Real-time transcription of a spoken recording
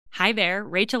Hi there,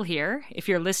 Rachel here. If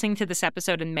you're listening to this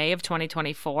episode in May of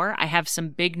 2024, I have some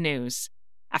big news.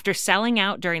 After selling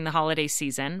out during the holiday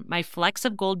season, my Flecks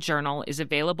of Gold journal is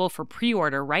available for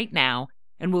pre-order right now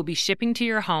and will be shipping to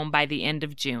your home by the end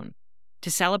of June. To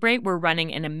celebrate, we're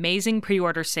running an amazing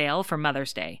pre-order sale for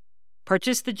Mother's Day.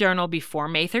 Purchase the journal before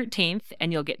May 13th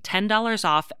and you'll get $10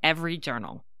 off every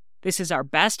journal. This is our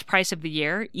best price of the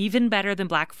year, even better than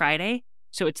Black Friday,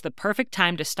 so it's the perfect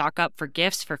time to stock up for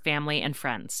gifts for family and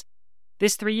friends.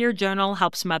 This 3-year journal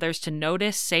helps mothers to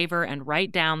notice, savor, and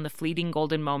write down the fleeting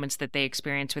golden moments that they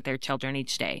experience with their children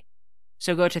each day.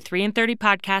 So go to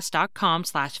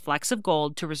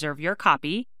 3in30podcast.com/flecksofgold to reserve your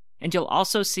copy, and you'll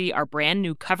also see our brand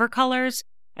new cover colors,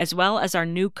 as well as our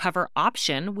new cover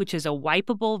option, which is a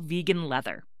wipeable vegan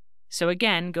leather. So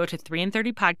again, go to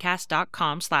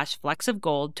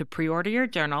 3in30podcast.com/flecksofgold to pre-order your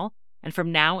journal, and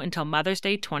from now until Mother's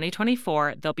Day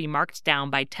 2024, they'll be marked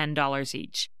down by $10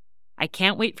 each. I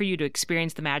can't wait for you to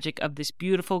experience the magic of this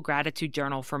beautiful gratitude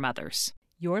journal for mothers.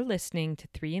 You're listening to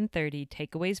 3 in 30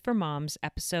 Takeaways for Moms,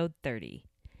 episode 30.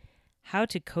 How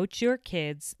to coach your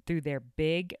kids through their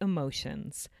big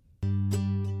emotions.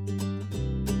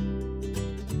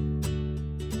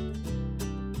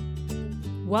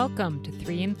 Welcome to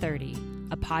 3 in 30,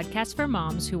 a podcast for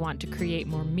moms who want to create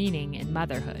more meaning in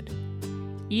motherhood.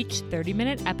 Each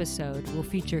 30-minute episode will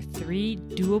feature 3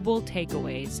 doable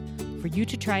takeaways for you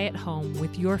to try at home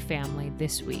with your family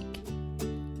this week.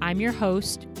 I'm your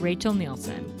host, Rachel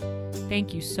Nielsen.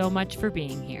 Thank you so much for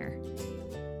being here.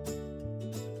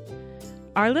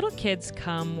 Our little kids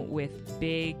come with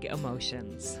big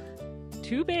emotions.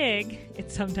 Too big,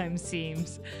 it sometimes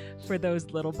seems, for those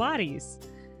little bodies.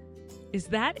 Is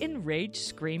that enraged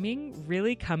screaming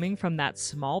really coming from that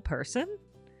small person?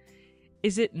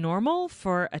 Is it normal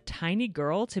for a tiny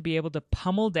girl to be able to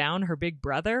pummel down her big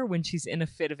brother when she's in a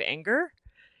fit of anger?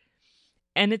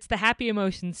 And it's the happy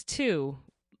emotions too,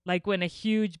 like when a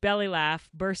huge belly laugh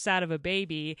bursts out of a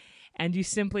baby and you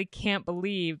simply can't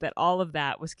believe that all of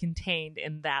that was contained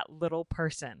in that little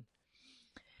person.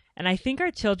 And I think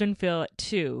our children feel it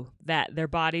too, that their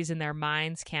bodies and their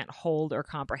minds can't hold or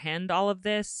comprehend all of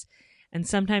this. And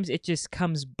sometimes it just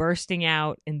comes bursting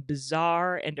out in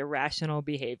bizarre and irrational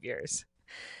behaviors.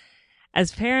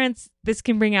 As parents, this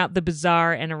can bring out the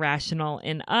bizarre and irrational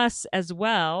in us as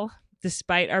well,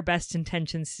 despite our best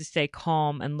intentions to stay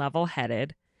calm and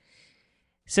level-headed.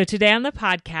 So today on the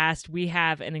podcast, we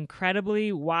have an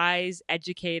incredibly wise,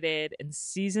 educated, and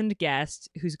seasoned guest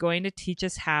who's going to teach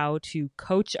us how to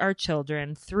coach our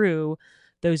children through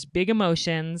those big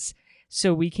emotions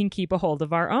so we can keep a hold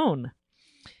of our own.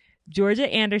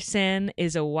 Georgia Anderson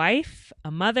is a wife, a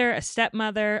mother, a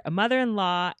stepmother, a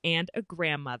mother-in-law, and a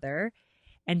grandmother,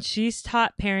 and she's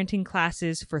taught parenting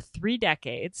classes for 3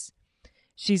 decades.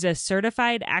 She's a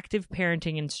certified active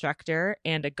parenting instructor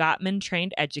and a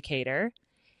Gottman-trained educator,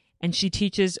 and she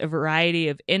teaches a variety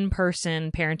of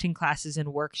in-person parenting classes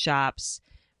and workshops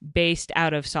based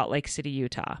out of Salt Lake City,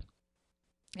 Utah.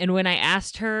 And when I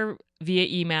asked her via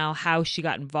email how she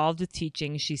got involved with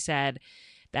teaching, she said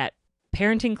that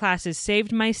parenting classes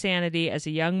saved my sanity as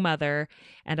a young mother,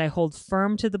 and I hold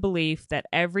firm to the belief that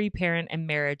every parent and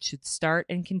marriage should start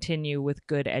and continue with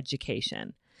good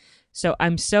education. So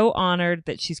I'm so honored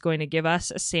that she's going to give us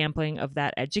a sampling of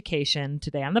that education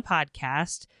today on the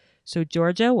podcast. So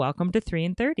Georgia, welcome to 3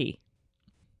 in 30.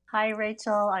 Hi,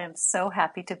 Rachel. I am so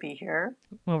happy to be here.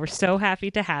 Well, we're so happy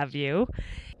to have you.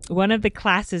 One of the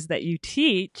classes that you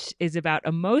teach is about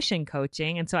emotion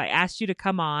coaching, and so I asked you to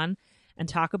come on and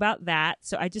talk about that.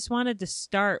 So I just wanted to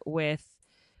start with,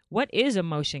 what is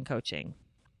emotion coaching?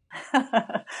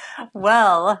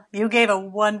 Well, you gave a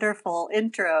wonderful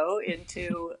intro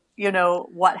into,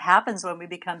 what happens when we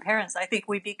become parents. I think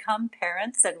we become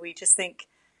parents and we just think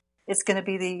it's going to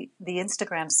be the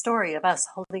Instagram story of us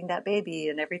holding that baby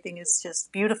and everything is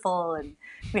just beautiful. And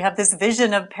we have this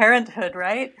vision of parenthood,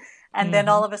 right? And then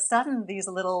all of a sudden, these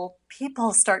little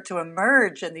people start to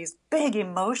emerge and these big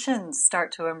emotions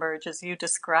start to emerge, as you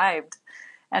described.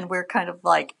 And we're kind of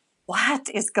like, what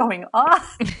is going on?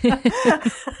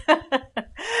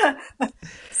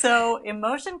 So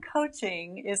emotion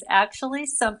coaching is actually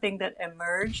something that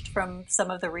emerged from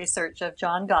some of the research of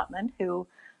John Gottman, who,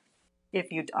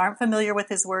 if you aren't familiar with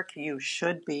his work, you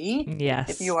should be. Yes.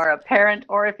 If you are a parent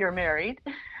or if you're married.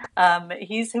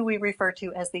 He's who we refer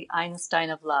to as the Einstein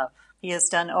of love. He has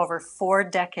done over 4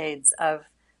 decades of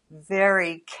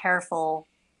very careful,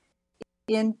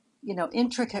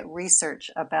 intricate research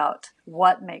about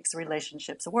what makes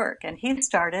relationships work. And he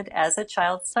started as a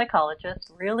child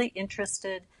psychologist, really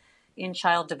interested in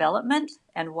child development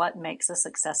and what makes a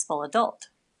successful adult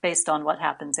based on what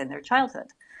happens in their childhood.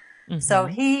 So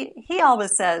Mm-hmm. he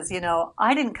always says,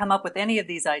 I didn't come up with any of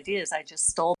these ideas. I just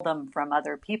stole them from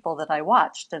other people that I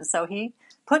watched. And so he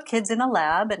put kids in a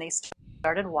lab and he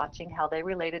started watching how they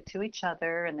related to each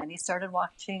other. And then he started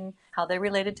watching how they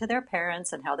related to their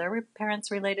parents and how their parents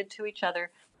related to each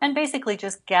other. And basically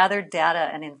just gathered data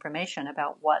and information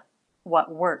about what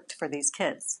worked for these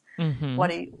kids. Mm-hmm.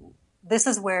 This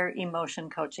is where emotion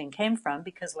coaching came from,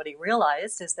 because what he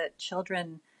realized is that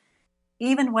children,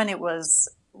 even when it was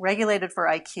regulated for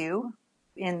IQ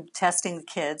in testing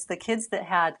the kids that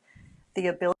had the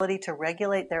ability to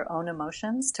regulate their own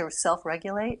emotions, to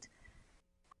self-regulate,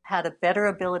 had a better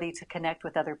ability to connect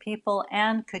with other people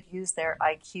and could use their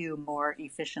IQ more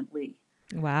efficiently.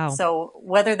 Wow. So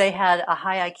whether they had a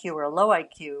high IQ or a low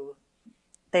IQ,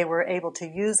 they were able to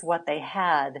use what they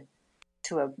had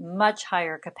to a much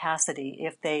higher capacity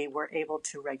if they were able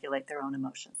to regulate their own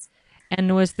emotions.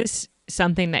 And was this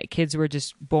something that kids were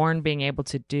just born being able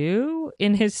to do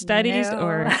in his studies, No.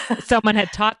 or someone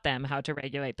had taught them how to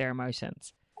regulate their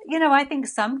emotions? I think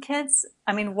some kids,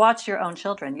 watch your own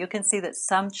children. You can see that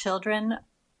some children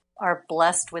are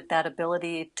blessed with that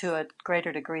ability to a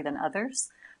greater degree than others.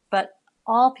 But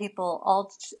all people,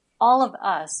 all of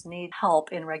us need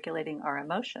help in regulating our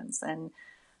emotions. And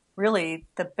really,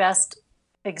 the best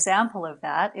example of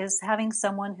that is having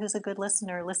someone who's a good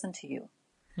listener listen to you.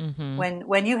 Mm-hmm.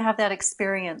 When you have that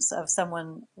experience of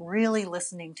someone really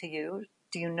listening to you,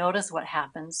 do you notice what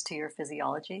happens to your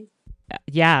physiology?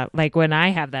 Yeah, like when I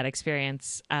have that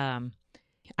experience,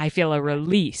 I feel a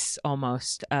release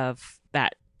almost of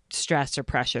that stress or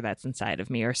pressure that's inside of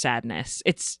me, or sadness.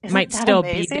 It Isn't might that still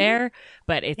be amazing? there,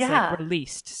 but it's like Yeah.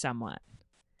 released somewhat.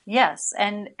 Yes.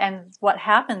 And what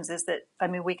happens is that,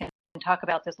 we can talk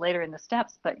about this later in the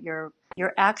steps, but you're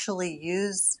actually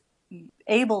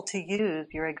able to use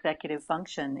your executive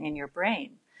function in your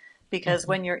brain. Because Mm-hmm.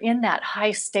 when you're in that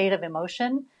high state of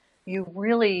emotion,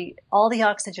 all the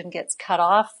oxygen gets cut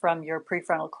off from your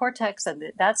prefrontal cortex. And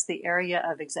that's the area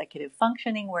of executive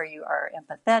functioning where you are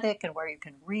empathetic and where you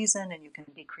can reason and you can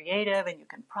be creative and you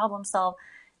can problem solve.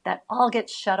 That all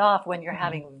gets shut off when you're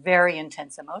having very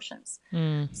intense emotions.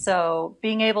 Mm. So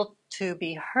being able to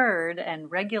be heard and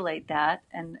regulate that,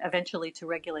 and eventually to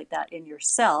regulate that in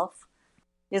yourself,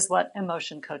 is what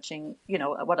emotion coaching,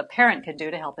 what a parent can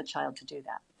do to help a child to do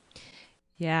that.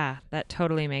 Yeah, that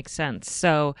totally makes sense.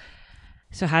 So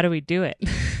how do we do it?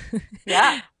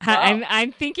 Yeah. Well,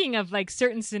 I'm thinking of like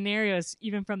certain scenarios,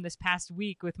 even from this past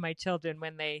week with my children,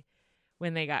 when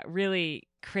they got really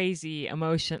crazy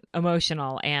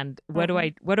emotional, and mhm.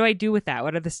 what do I do with that?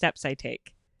 What are the steps I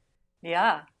take?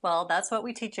 Yeah. Well, that's what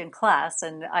we teach in class,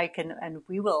 and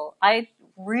we will. I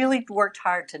really worked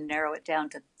hard to narrow it down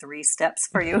to 3 steps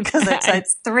for you because it's I,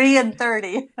 it's 3 and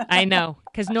 30. I know,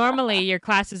 because normally your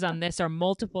classes on this are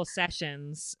multiple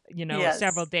sessions, several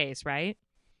Yes. days, right?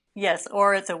 Yes,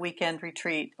 or it's a weekend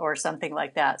retreat or something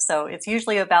like that. So it's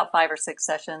usually about 5 or 6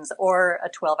 sessions or a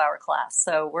 12-hour class.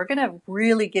 So we're going to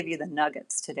really give you the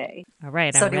nuggets today. All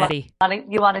right, So I'm do you want ready.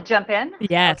 you want to jump in?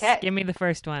 Yes, Okay. give me the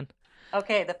first one.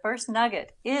 Okay, the first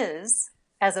nugget is,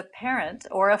 as a parent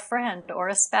or a friend or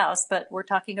a spouse, but we're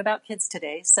talking about kids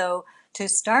today. So to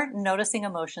start noticing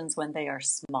emotions when they are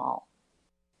small.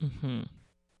 Hmm.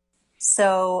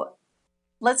 So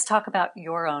let's talk about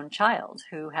your own child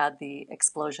who had the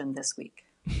explosion this week.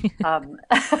 Um,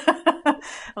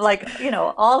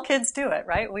 all kids do it,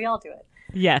 right? We all do it.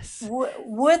 Yes.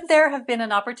 Would there have been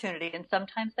an opportunity, and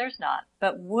sometimes there's not,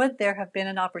 but would there have been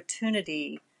an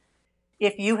opportunity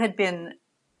if you had been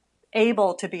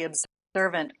able to be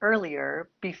observant earlier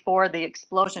before the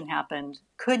explosion happened?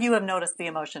 Could you have noticed the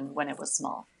emotion when it was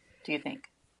small, do you think?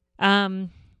 Um,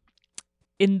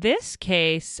 in this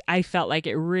case, I felt like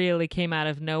it really came out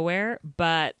of nowhere,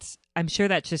 but I'm sure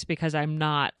that's just because I'm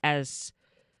not as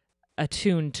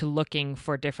attuned to looking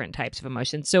for different types of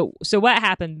emotions. So what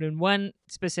happened in one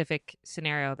specific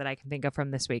scenario that I can think of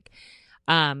from this week?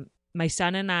 My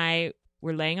son and I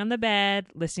were laying on the bed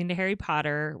listening to Harry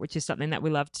Potter, which is something that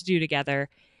we love to do together.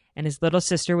 And his little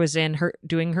sister was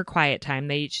doing her quiet time.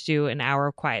 They each do an hour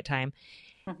of quiet time.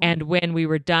 Mm-hmm. And when we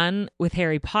were done with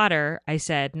Harry Potter, I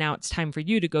said, "Now it's time for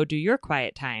you to go do your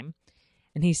quiet time."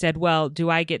 And he said, "Well, do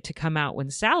I get to come out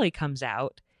when Sally comes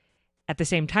out at the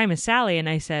same time as Sally?" And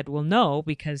I said, "Well, no,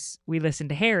 because we listened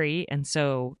to Harry. And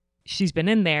so she's been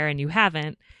in there and you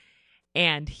haven't."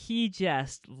 And he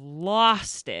just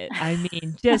lost it. I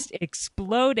mean, just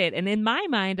exploded. And in my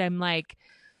mind, I'm like,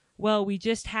 well, we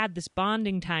just had this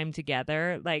bonding time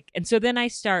together. And so then I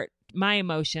start, my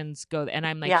emotions go, and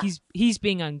I'm like, Yeah, he's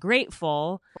being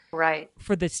ungrateful right.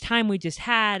 for this time we just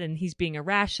had, and he's being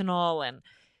irrational. And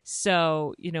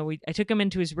So, I took him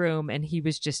into his room and he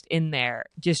was just in there,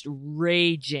 just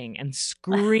raging and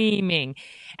screaming.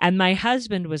 And my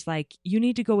husband was like, "You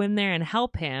need to go in there and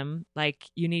help him. Like,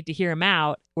 you need to hear him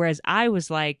out." Whereas I was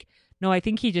like, "No, I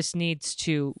think he just needs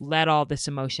to let all this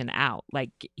emotion out.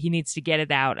 Like, he needs to get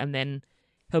it out and then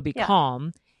he'll be Yeah. calm."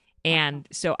 Uh-huh. And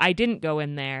so I didn't go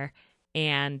in there,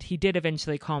 and he did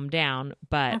eventually calm down.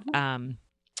 But Mhm.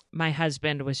 my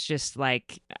husband was just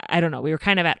like, I don't know, we were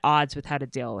kind of at odds with how to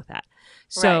deal with that. Right.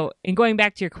 So, in going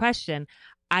back to your question,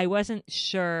 I wasn't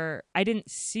sure. I didn't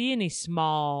see any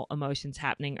small emotions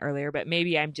happening earlier, but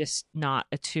maybe I'm just not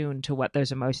attuned to what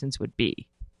those emotions would be.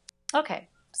 Okay.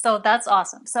 So that's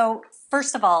awesome. So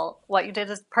first of all, what you did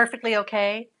is perfectly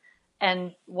okay.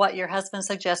 And what your husband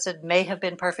suggested may have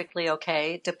been perfectly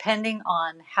okay, depending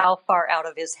on how far out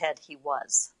of his head he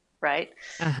was, right?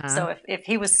 Uh huh. So if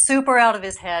he was super out of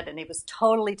his head and he was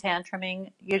totally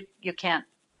tantruming, you can't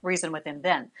reason with him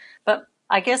then. But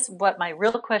I guess what my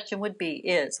real question would be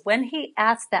is when he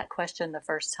asked that question the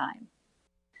first time,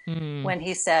 Mm. when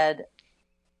he said,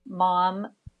 "Mom,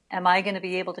 am I going to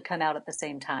be able to come out at the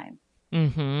same time?"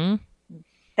 Hmm.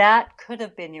 That could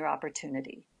have been your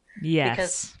opportunity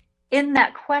because Yes. in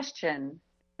that question,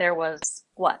 there was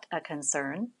what? A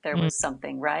concern. There was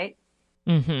something, right?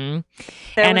 Mm-hmm.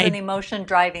 There And was an I emotion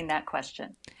driving that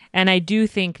question. and I do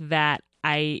think that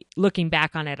looking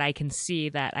back on it, I can see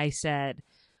that I said,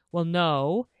 "Well,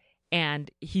 no," and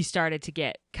he started to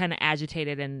get kind of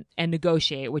agitated and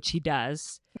negotiate, which he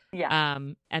does. Yeah.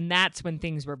 And that's when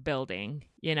things were building.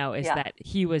 Is Yeah. that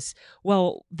he was,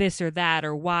 well, this or that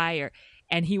or why,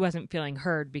 and he wasn't feeling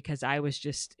heard because I was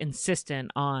just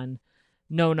insistent on,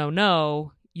 no, no,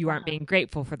 no, you aren't Uh-huh. being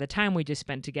grateful for the time we just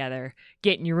spent together.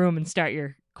 Get in your room and start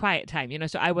your quiet time.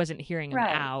 So I wasn't hearing him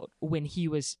Right. out when he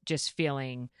was just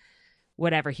feeling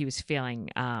whatever he was feeling.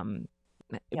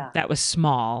 Yeah. That was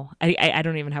small. I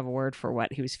don't even have a word for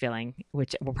what he was feeling,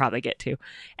 which we'll probably get to.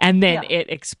 And then Yeah. it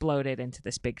exploded into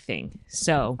this big thing.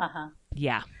 So, Uh-huh.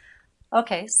 yeah.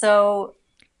 Okay. So,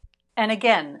 and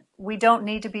again, we don't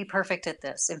need to be perfect at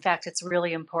this. In fact, it's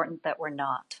really important that we're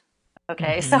not.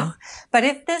 Okay. Mm-hmm. So, but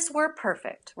if this were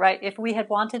perfect, right? If we had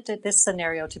wanted this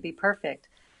scenario to be perfect,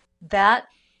 that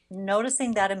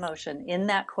noticing that emotion in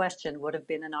that question would have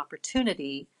been an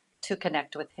opportunity to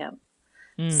connect with him.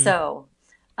 Mm. So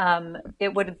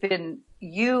it would have been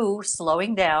you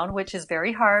slowing down, which is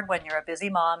very hard when you're a busy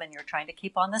mom and you're trying to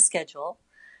keep on the schedule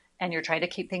and you're trying to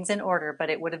keep things in order.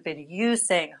 But it would have been you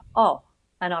saying, "Oh,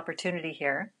 an opportunity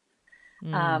here.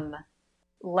 Mm. Um,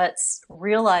 let's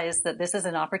realize that this is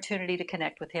an opportunity to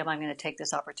connect with him. I'm going to take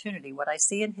this opportunity." What I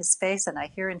see in his face and I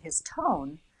hear in his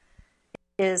tone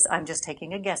is, I'm just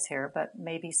taking a guess here, but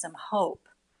maybe some hope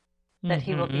that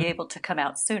he will be Mm-hmm. able to come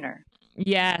out sooner.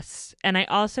 Yes. And I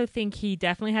also think he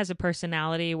definitely has a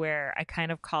personality where I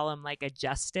kind of call him like a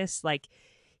justice. Like,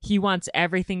 he wants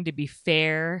everything to be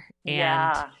fair,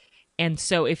 Yeah. and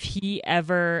so if he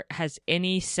ever has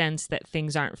any sense that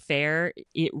things aren't fair,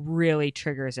 it really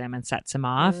triggers him and sets him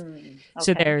off.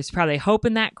 So Okay. there's probably hope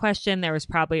in that question. There was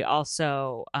probably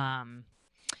also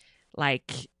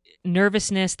like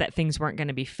nervousness that things weren't going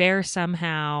to be fair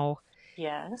somehow.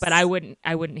 But I Yes.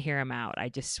 wouldn't hear him out. I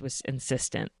just was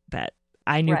insistent that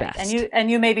I knew Right. And best.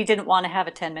 you maybe didn't want to have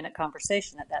a 10-minute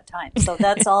conversation at that time. So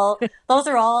that's all, those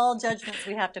are all judgments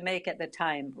we have to make at the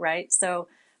time, right? So,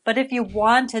 but if you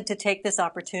wanted to take this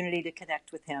opportunity to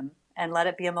connect with him and let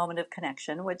it be a moment of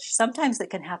connection, which sometimes it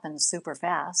can happen super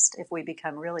fast if we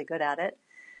become really good at it,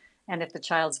 and if the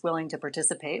child's willing to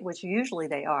participate, which usually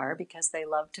they are because they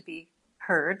love to be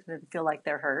heard and feel like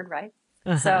they're heard, right?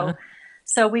 Uh-huh.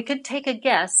 So we could take a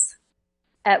guess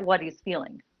at what he's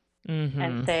feeling and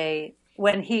Mhm. say,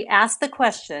 when he asked the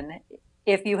question,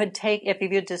 if you had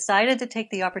decided to take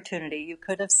the opportunity, you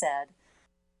could have said,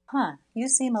 "Huh, you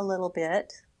seem a little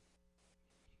bit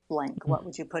blank." What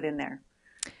would you put in there?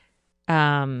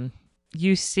 Um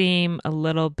you seem a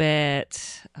little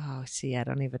bit, oh, see, I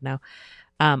don't even know.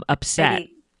 Upset.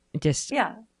 Maybe, Just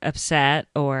yeah, upset,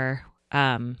 or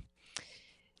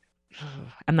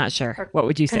I'm not sure. or What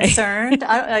would you say? concerned.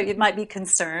 It might be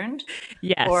concerned,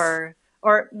 Yes. or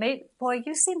boy,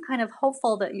 you seem kind of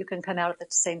hopeful that you can come out at the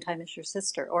same time as your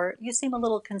sister, or you seem a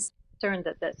little concerned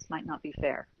that this might not be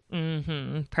fair.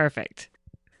 Mhm. Perfect.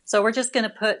 So we're just going to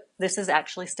put, this is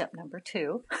actually step number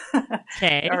two,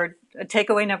 Okay. or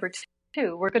takeaway number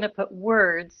two. We're going to put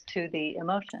words to the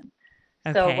emotion.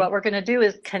 So what Okay. we're going to do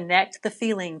is connect the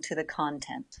feeling to the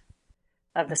content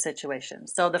of the situation.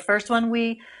 So the first one,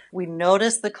 we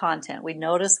notice the content, we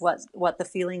notice what the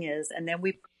feeling is, and then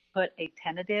we put a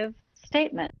tentative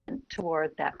statement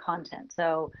toward that content.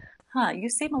 So you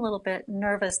seem a little bit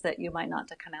nervous that you might not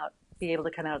to come out, be able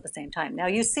to come out at the same time. Now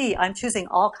you see, I'm choosing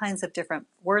all kinds of different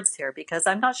words here because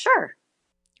I'm not sure,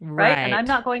 right? And I'm Right.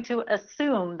 not going to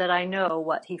assume that I know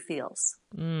what he feels.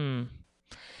 Mm.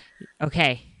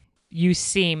 Okay. You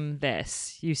seem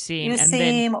this. You seem, You and then,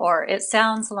 seem, or it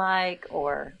sounds like,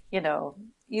 or,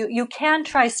 you can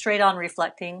try straight on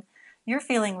reflecting. You're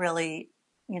feeling really,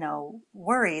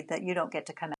 worried that you don't get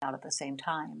to come out at the same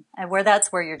time. And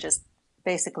that's where you're just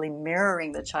basically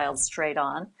mirroring the child straight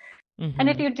on. And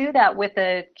if mm-hmm, you do that with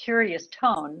a curious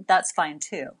tone, that's fine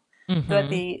too. But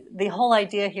mm-hmm, the whole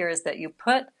idea here is that you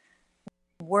put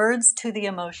words to the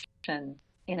emotion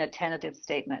in a tentative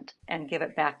statement and give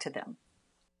it back to them.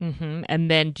 mm-hmm. And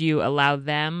then do you allow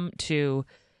them to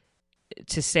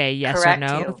say yes or Correct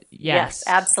no? you. Yes, Yes.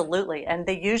 absolutely. And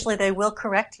they will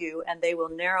correct you and they will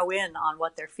narrow in on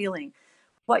what they're feeling.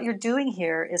 What you're doing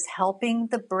here is helping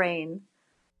the brain,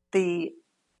 the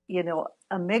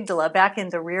amygdala back in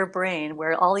the rear brain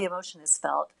where all the emotion is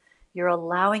felt. You're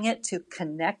allowing it to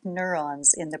connect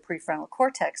neurons in the prefrontal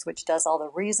cortex, which does all the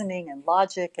reasoning and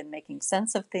logic and making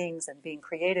sense of things and being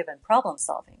creative and problem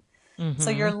solving. So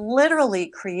Mm-hmm. you're literally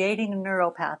creating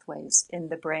neural pathways in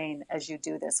the brain as you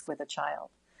do this with a child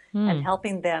and Hmm.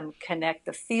 helping them connect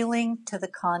the feeling to the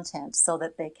content so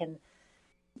that they can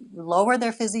lower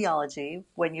their physiology.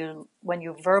 When you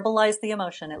verbalize the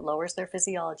emotion, it lowers their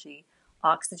physiology.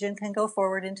 Oxygen can go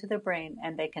forward into the brain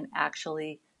and they can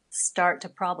actually start to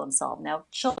problem solve. Now,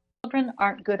 children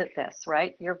aren't good at this,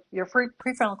 right? Your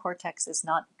prefrontal cortex is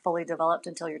not fully developed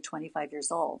until you're 25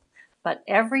 years old. But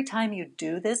every time you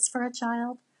do this for a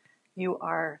child, you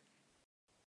are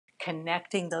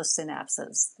connecting those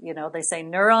synapses. They say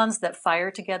neurons that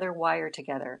fire together wire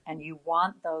together, and you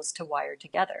want those to wire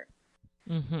together.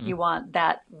 Mm-hmm. You want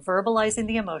that verbalizing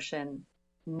the emotion,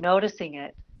 noticing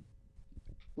it,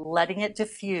 letting it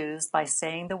diffuse by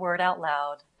saying the word out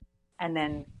loud, and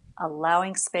then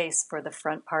allowing space for the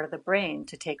front part of the brain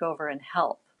to take over and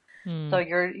help. So Hmm.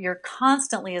 you're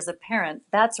constantly, as a parent,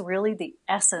 that's really the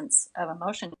essence of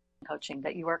emotion coaching,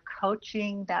 that you are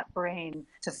coaching that brain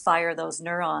to fire those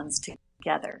neurons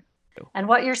together. And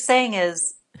what you're saying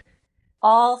is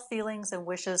all feelings and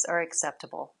wishes are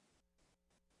acceptable.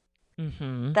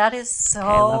 Mm-hmm. That is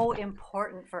Okay, I love so that.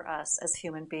 important for us as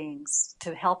human beings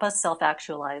to help us self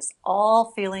actualize.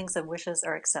 All feelings and wishes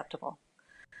are acceptable.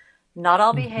 Not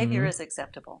all behavior Mm-hmm. is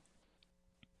acceptable,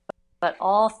 but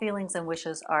all feelings and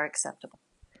wishes are acceptable.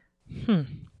 Hmm.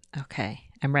 Okay.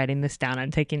 I'm writing this down.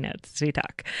 I'm taking notes as we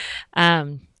talk.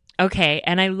 Um, okay.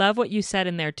 And I love what you said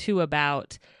in there too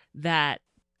about that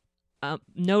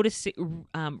noticing,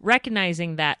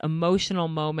 recognizing that emotional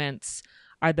moments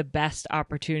are the best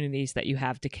opportunities that you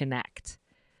have to connect.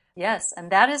 Yes,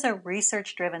 and that is a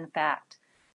research driven fact.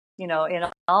 In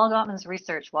all Gottman's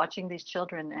research, watching these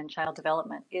children and child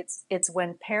development, it's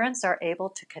when parents are able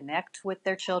to connect with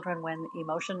their children when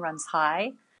emotion runs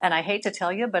high, and I hate to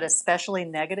tell you, but especially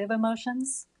negative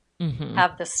emotions Mm-hmm.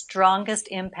 have the strongest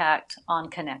impact on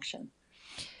connection.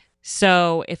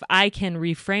 So if I can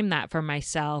reframe that for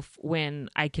myself when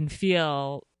I can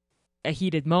feel a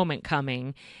heated moment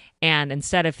coming, and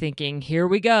instead of thinking, here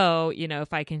we go,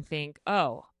 if I can think,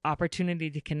 oh,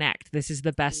 opportunity to connect, this is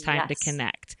the best time to Yes,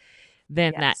 connect,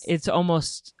 then that yes. it's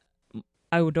almost,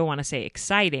 I don't want to say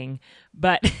exciting,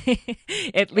 but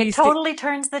at It least totally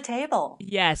turns the table.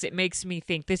 yes, it makes me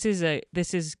think this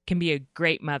is can be a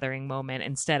great mothering moment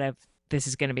instead of this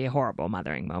is going to be a horrible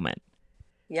mothering moment.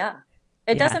 Yeah.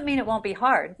 It Yeah. doesn't mean it won't be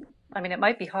hard. I mean, it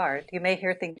might be hard. You may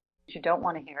hear things you don't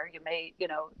want to hear.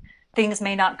 Things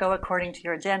may not go according to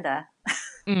your agenda.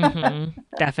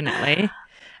 Definitely.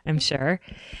 I'm sure.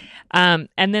 And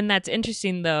then that's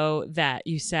interesting though that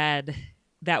you said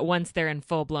that once they're in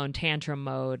full blown tantrum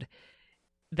mode,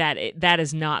 that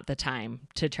is not the time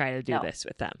to try to do No, this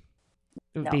with them,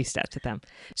 no. these steps with them.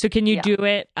 So can you Yeah. do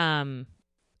it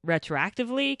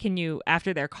retroactively? Can you,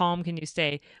 after they're calm, can you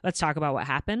say, let's talk about what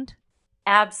happened?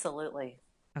 Absolutely.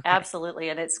 Okay. Absolutely.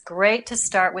 And it's great to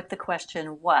start with the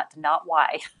question, what, not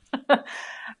why.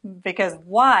 Because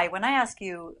why, when I ask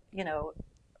you,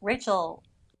 Rachel,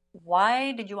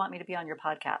 why did you want me to be on your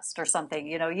podcast or something?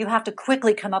 You have to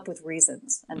quickly come up with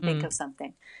reasons and think Mm, of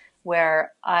something.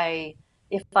 Where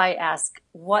if I ask,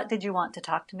 what did you want to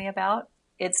talk to me about?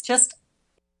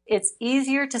 It's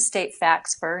easier to state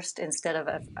facts first instead of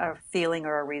a feeling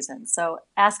or a reason. So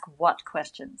ask what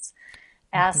questions.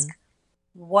 mm-hmm. Ask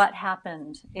what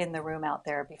happened in the room out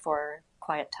there before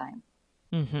quiet time.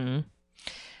 Mm-hmm.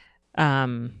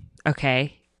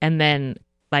 Okay. And then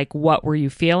like what were you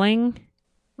feeling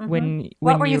Hmm. when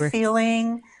What were you you were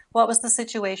feeling? what was the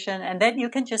situation? And then you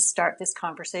can just start this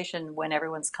conversation when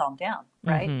everyone's calmed down,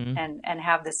 right? Mm-hmm. And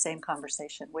have this same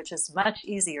conversation, which is much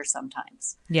easier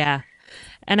sometimes. Yeah.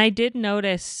 And I did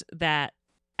notice that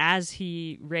as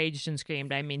he raged and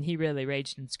screamed, I mean, he really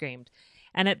raged and screamed.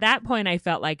 And at that point, I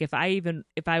felt like if I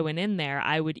went in there,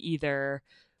 I would either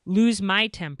lose my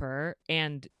temper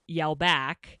and yell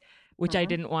back, which I Hmm.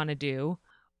 didn't want to do,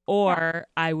 Yeah. or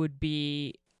I would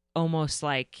be almost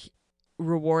like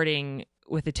rewarding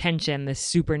with attention this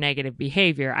super negative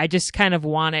behavior. I just kind of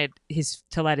wanted his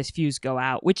to let his fuse go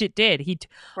out, which it did. On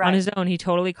Right. his own, he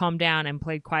totally calmed down and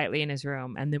played quietly in his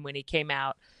room. And then when he came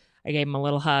out, I gave him a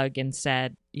little hug and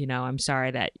said, I'm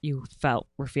sorry that you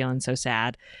were feeling so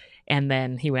sad. And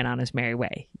then he went on his merry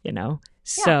way, Yeah.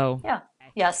 So, Yeah.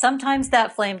 Yeah. Sometimes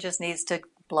that flame just needs to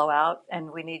blow out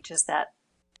and we need just that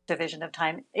division of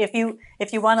time. If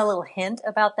you want a little hint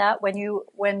about that,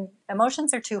 when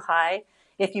emotions are too high,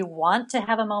 if you want to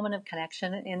have a moment of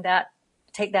connection in that,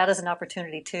 take that as an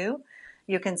opportunity too.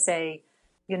 You can say,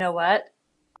 you know what?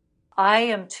 I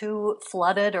am too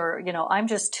flooded, or, I'm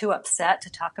just too upset to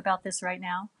talk about this right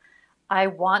now. I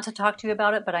want to talk to you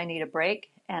about it, but I need a break.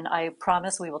 And I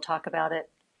promise we will talk about it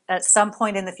at some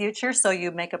point in the future. So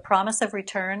you make a promise of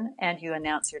return and you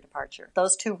announce your departure.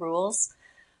 Those two rules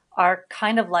are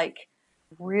kind of like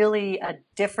really a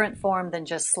different form than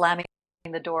just slamming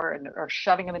the door or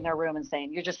shoving them in their room and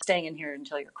saying, you're just staying in here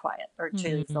until you're quiet or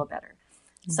until you mm, feel better.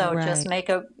 So just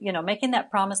right. making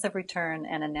that promise of return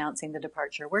and announcing the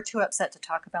departure. We're too upset to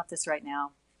talk about this right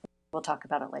now. We'll talk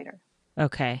about it later.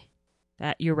 Okay.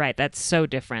 You're right. That's so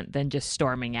different than just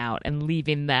storming out and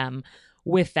leaving them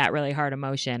with that really hard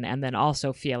emotion and then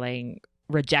also feeling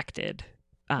rejected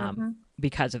um, Mm-hmm.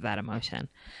 because of that emotion.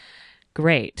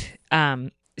 Great.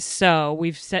 So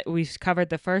we've covered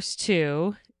the first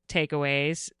two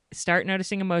takeaways. Start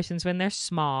noticing emotions when they're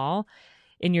small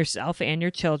in yourself and your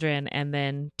children, and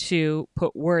then two,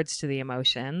 put words to the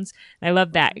emotions. And I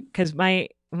love that Mm-hmm. because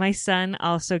my son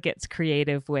also gets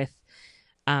creative with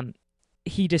um,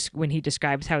 he just when he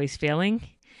describes how he's feeling,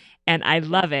 and I Yeah.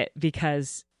 love it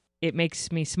because it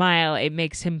makes me smile. It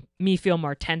makes me feel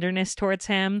more tenderness towards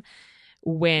him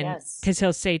when Yes. because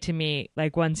he'll say to me,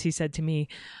 like once he said to me,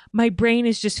 my brain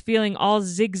is just feeling all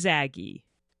zigzaggy,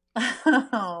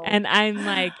 Oh, and I'm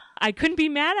like, I couldn't be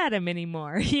mad at him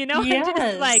anymore. I'm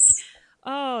just like, yes.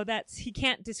 oh, that's he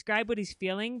can't describe what he's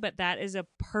feeling, but that is a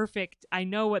perfect, I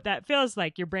know what that feels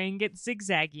like. Your brain gets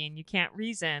zigzaggy and you can't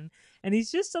reason. And Yeah,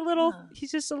 he's just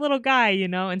a little guy,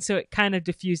 and so it kind of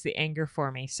diffused the anger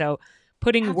for me. So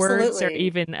putting words or absolutely.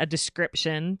 even a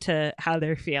description to how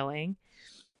they're feeling.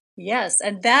 Yes,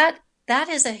 and that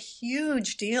is a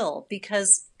huge deal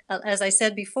because, as I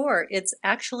said before, it's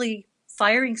actually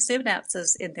firing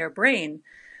synapses in their brain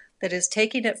that is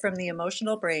taking it from the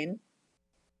emotional brain,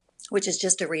 which is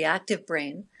just a reactive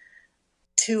brain,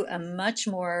 to a much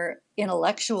more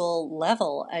intellectual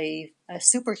level, a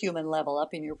superhuman level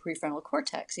up in your prefrontal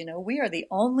cortex. We are the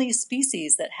only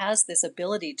species that has this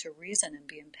ability to reason and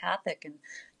be empathic and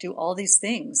do all these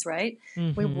things, right? We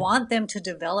Mm-hmm. want them to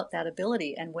develop that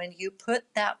ability. And when you put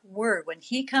that word, when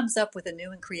he comes up with a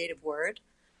new and creative word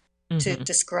to Mm-hmm.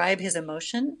 describe his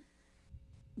emotion,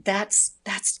 that's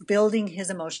building his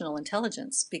emotional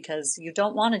intelligence, because you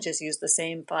don't want to just use the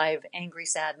same five: angry,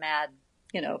 sad, mad,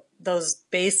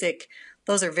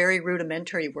 those are very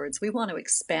rudimentary words. We want to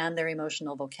expand their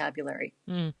emotional vocabulary.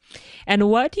 Mm. And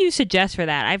what do you suggest for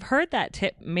that? I've heard that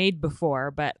tip made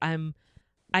before, but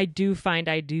I do find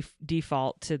I do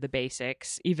default to the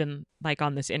basics. Even like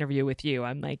on this interview with you,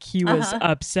 I'm like, he was Uh-huh.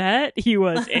 upset, he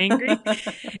was angry.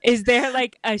 Is there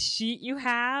like a sheet you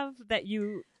have that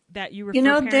you You refer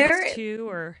know, parents there to,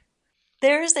 or?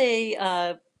 there's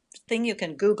a thing you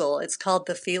can Google. It's called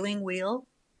the feeling wheel,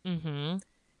 Mm-hmm.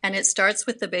 and it starts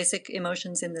with the basic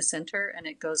emotions in the center and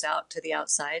it goes out to the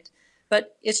outside.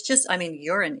 But it's just, I mean,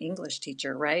 you're an English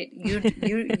teacher, right?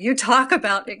 You talk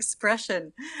about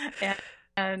expression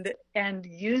and and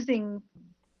using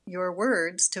your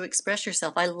words to express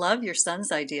yourself. I love your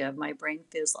son's idea of my brain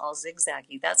feels all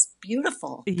zigzaggy. That's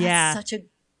beautiful. That's Yeah, such a,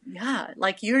 yeah,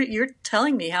 like you're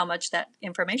telling me how much that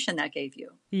information that gave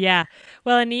you. yeah.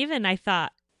 Well, and even I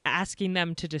thought asking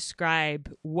them to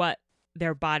describe what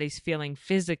their body's feeling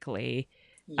physically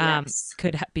Yes.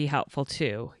 could be helpful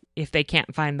too if they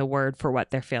can't find the word for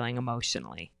what they're feeling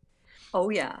emotionally. Oh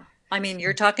yeah. I mean, So.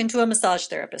 you're talking to a massage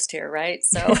therapist here, right?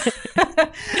 So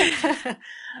Um,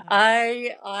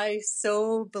 I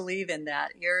so believe in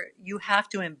that. You have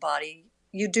to embody,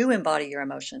 you do embody your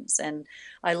emotions. And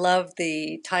I love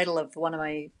the title of one of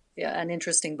my, yeah, an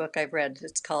interesting book I've read.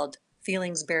 It's called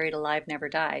Feelings Buried Alive Never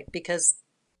Die, because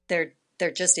they're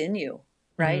just in you,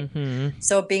 right? Mm-hmm.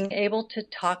 So being able to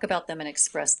talk about them and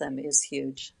express them is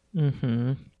huge.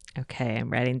 Mm-hmm. Okay, I'm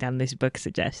writing down these book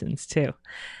suggestions too.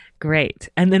 Great.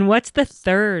 And then what's the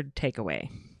third takeaway?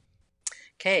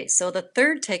 Okay, so the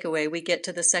third takeaway, we get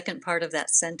to the second part of that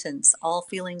sentence. All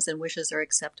feelings and wishes are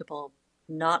acceptable.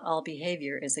 Not all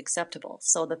behavior is acceptable.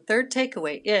 So the third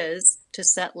takeaway is to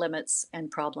set limits and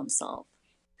problem solve.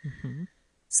 Mm-hmm.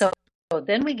 So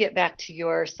then we get back to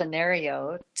your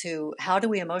scenario to how do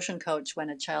we emotion coach when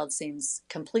a child seems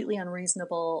completely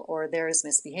unreasonable or there is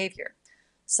misbehavior?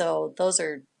 So those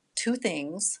are two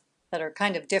things that are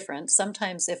kind of different.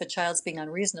 Sometimes if a child's being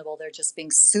unreasonable, they're just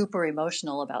being super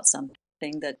emotional about something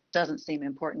that doesn't seem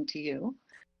important to you,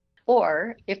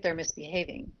 or if they're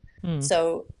misbehaving. Mm.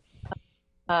 So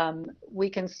we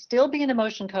can still be an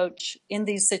emotion coach in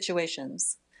these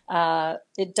situations.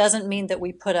 It doesn't mean that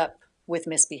we put up with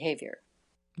misbehavior,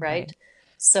 right?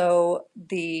 So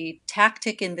the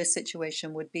tactic in this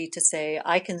situation would be to say,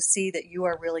 I can see that you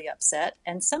are really upset,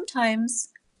 and sometimes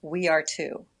we are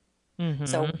too. Mm-hmm.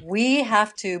 So we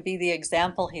have to be the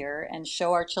example here and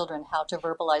show our children how to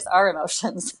verbalize our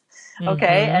emotions,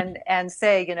 okay? Mm-hmm. And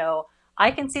say,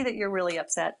 I can see that you're really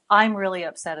upset. I'm really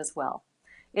upset as well.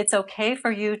 It's okay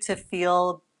for you to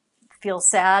feel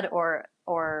sad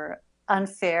or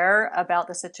unfair about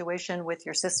the situation with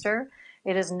your sister.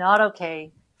 It is not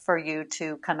okay for you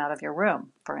to come out of your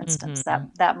room, for instance. Mm-hmm.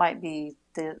 That might be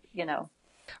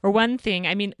Or one thing,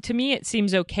 I mean, to me, it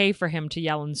seems okay for him to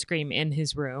yell and scream in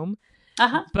his room.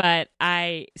 Uh-huh. But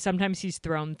sometimes he's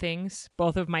thrown things.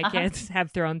 Both of my kids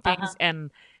have thrown things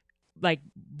and like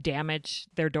damage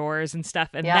their doors and stuff.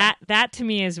 And Yeah. that to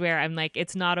me is where I'm like,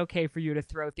 it's not okay for you to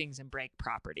throw things and break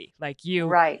property. Like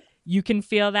Right. you can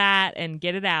feel that and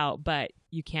get it out, but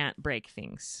you can't break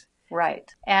things.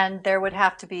 Right. And there would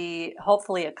have to be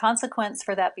hopefully a consequence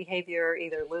for that behavior,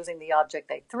 either losing the object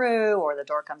they threw or the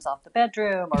door comes off the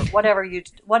bedroom or whatever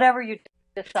you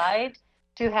decide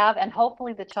to have. And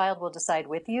hopefully the child will decide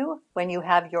with you when you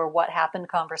have your what happened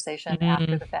conversation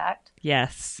after the fact.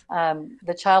 Yes.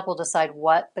 The child will decide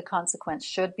what the consequence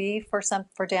should be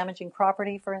for damaging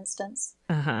property, for instance.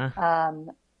 Uh-huh.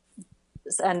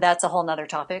 And that's a whole nother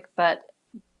topic. But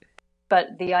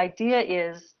the idea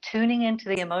is tuning into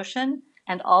the emotion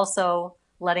and also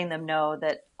letting them know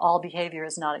that all behavior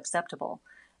is not acceptable.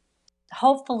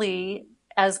 Hopefully,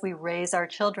 as we raise our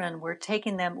children, we're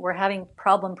having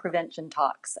problem prevention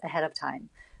talks ahead of time.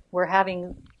 We're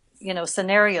having,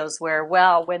 scenarios where,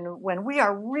 well, when we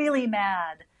are really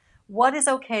mad, what is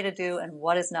okay to do and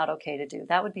what is not okay to do?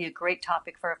 That would be a great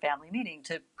topic for a family meeting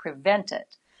to prevent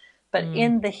it. But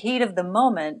in the heat of the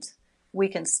moment, we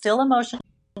can still emotion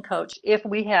coach if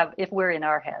we're in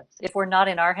our heads. If we're not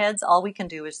in our heads, all we can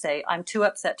do is say, I'm too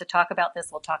upset to talk about this.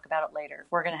 We'll talk about it later.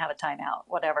 We're going to have a timeout,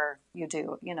 whatever you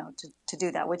do, to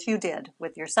do that, which you did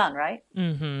with your son, right?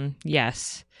 Mm-hmm.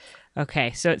 Yes.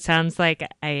 Okay. So it sounds like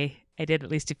I did at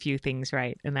least a few things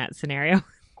right in that scenario.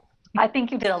 I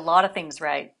think you did a lot of things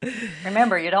right.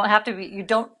 Remember, you don't have to be, you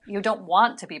don't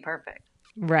want to be perfect.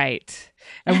 Right.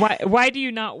 And why do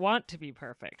you not want to be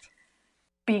perfect?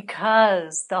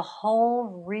 Because the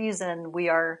whole reason we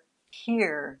are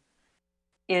here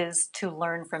is to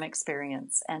learn from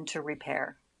experience and to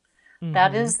repair. Mm-hmm.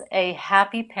 That is a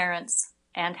happy parents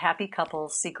and happy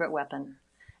couples secret weapon.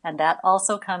 And that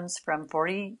also comes from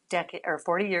 40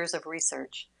 years of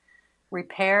research.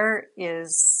 Repair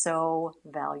is so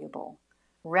valuable.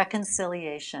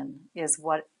 Reconciliation is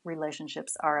what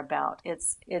relationships are about.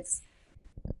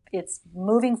 It's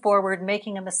moving forward,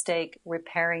 making a mistake,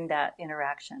 repairing that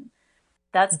interaction.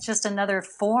 That's just another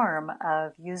form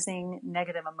of using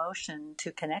negative emotion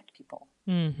to connect people.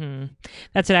 Mm-hmm.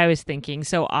 That's what I was thinking.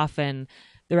 So often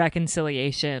the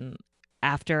reconciliation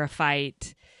after a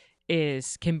fight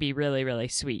can be really, really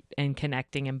sweet and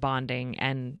connecting and bonding.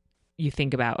 And you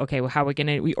think about, okay, well, how are we going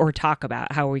to, or talk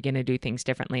about how are we going to do things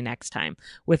differently next time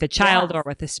with a child or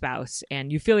with a spouse.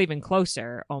 And you feel even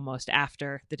closer almost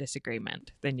after the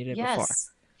disagreement than you did before.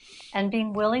 And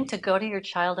being willing to go to your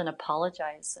child and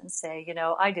apologize and say,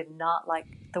 I did not like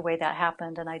the way that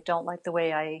happened and I don't like the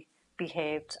way I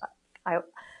behaved.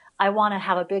 I want to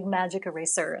have a big magic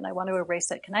eraser and I want to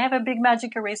erase it. Can I have a big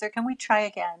magic eraser? Can we try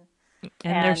again?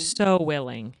 And they're so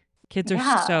willing. Kids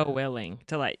are so willing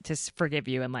to forgive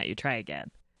you and let you try again.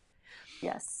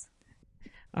 Yes.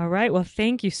 All right. Well,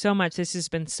 thank you so much. This has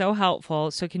been so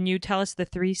helpful. So can you tell us the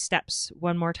 3 steps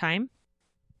one more time?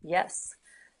 Yes.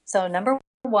 So number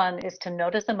 1 is to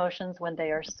notice emotions when they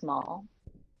are small.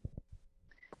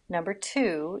 Number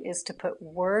 2 is to put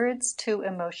words to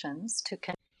emotions to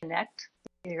connect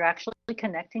You're actually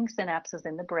connecting synapses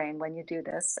in the brain when you do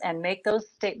this, and make those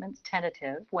statements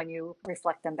tentative when you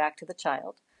reflect them back to the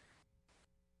child.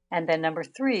 And then number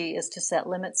 3 is to set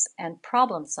limits and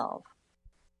problem solve.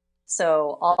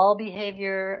 So all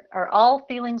behavior or all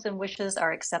feelings and wishes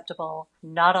are acceptable.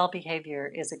 Not all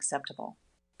behavior is acceptable.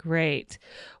 Great.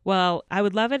 Well, I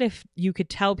would love it if you could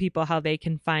tell people how they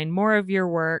can find more of your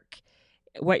work,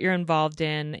 what you're involved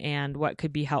in, and what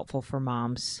could be helpful for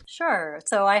moms. Sure.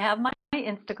 So I have my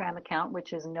Instagram account,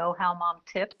 which is Know How Mom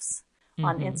Tips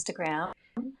on Instagram.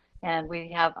 And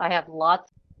I have lots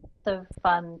of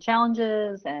fun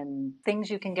challenges and things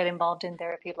you can get involved in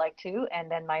there if you'd like to.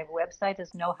 And then my website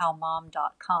is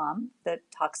knowhowmom.com that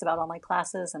talks about all my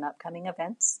classes and upcoming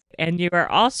events. And you are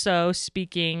also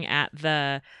speaking at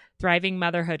the Thriving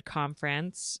Motherhood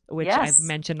Conference, which I've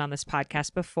mentioned on this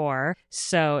podcast before.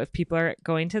 So if people are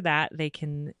going to that, they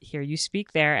can hear you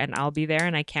speak there, and I'll be there,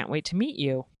 and I can't wait to meet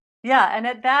you. Yeah, and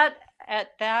at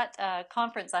that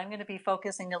conference, I'm going to be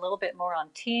focusing a little bit more on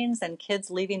teens and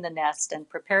kids leaving the nest and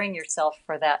preparing yourself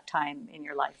for that time in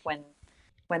your life when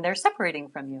they're separating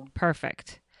from you.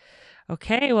 Perfect.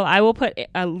 Okay, well, I will put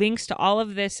links to all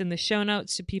of this in the show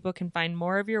notes so people can find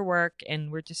more of your work,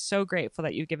 and we're just so grateful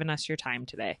that you've given us your time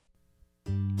today.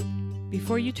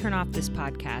 Before you turn off this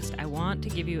podcast, I want to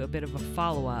give you a bit of a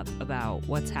follow-up about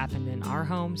what's happened in our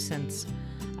home since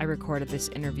I recorded this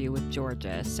interview with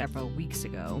Georgia several weeks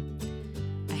ago.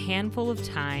 A handful of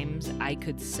times I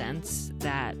could sense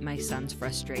that my son's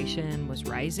frustration was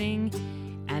rising,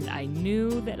 and I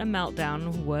knew that a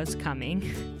meltdown was coming.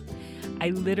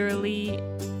 I literally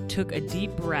took a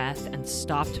deep breath and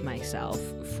stopped myself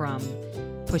from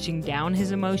pushing down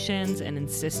his emotions and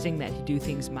insisting that he do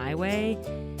things my way.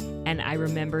 And I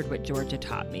remembered what Georgia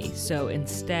taught me. So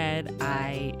instead,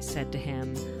 I said to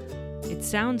him, "It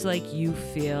sounds like you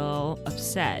feel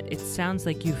upset. It sounds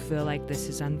like you feel like this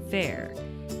is unfair.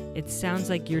 It sounds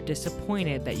like you're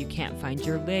disappointed that you can't find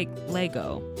your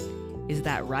Lego. Is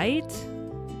that right?"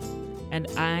 And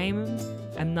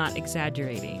I'm not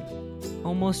exaggerating.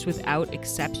 Almost without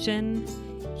exception,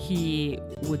 he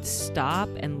would stop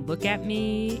and look at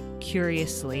me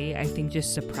curiously, I think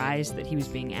just surprised that he was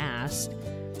being asked.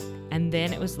 And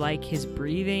then it was like his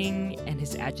breathing and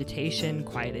his agitation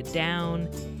quieted down,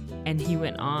 and he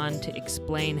went on to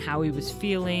explain how he was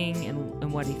feeling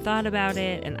and what he thought about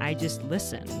it, and I just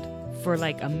listened for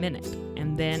like a minute.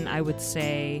 And then I would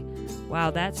say,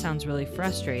 "Wow, that sounds really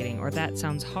frustrating," or "That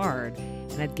sounds hard,"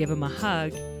 and I'd give him a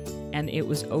hug, and it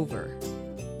was over.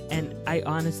 And I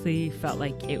honestly felt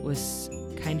like it was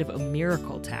kind of a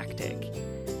miracle tactic.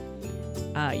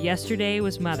 Yesterday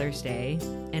was Mother's Day,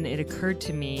 and it occurred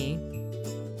to me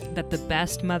that the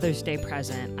best Mother's Day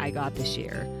present I got this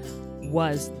year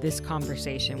was this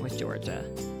conversation with Georgia,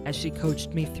 as she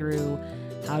coached me through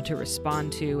how to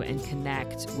respond to and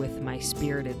connect with my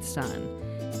spirited son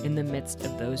in the midst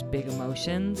of those big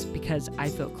emotions, because I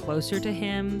felt closer to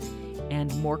him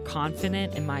and more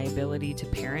confident in my ability to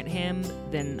parent him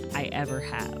than I ever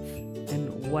have.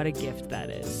 And what a gift that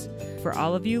is. For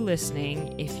all of you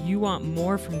listening, if you want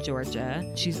more from Georgia,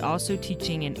 she's also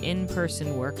teaching an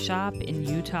in-person workshop in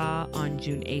Utah on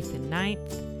June 8th and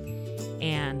 9th.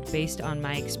 And based on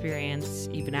my experience,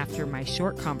 even after my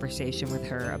short conversation with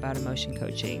her about emotion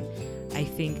coaching, I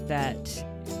think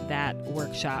that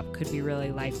workshop could be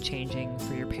really life-changing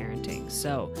for your parenting.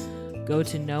 So go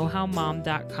to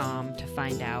knowhowmom.com to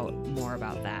find out more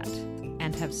about that.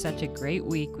 And have such a great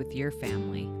week with your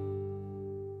family.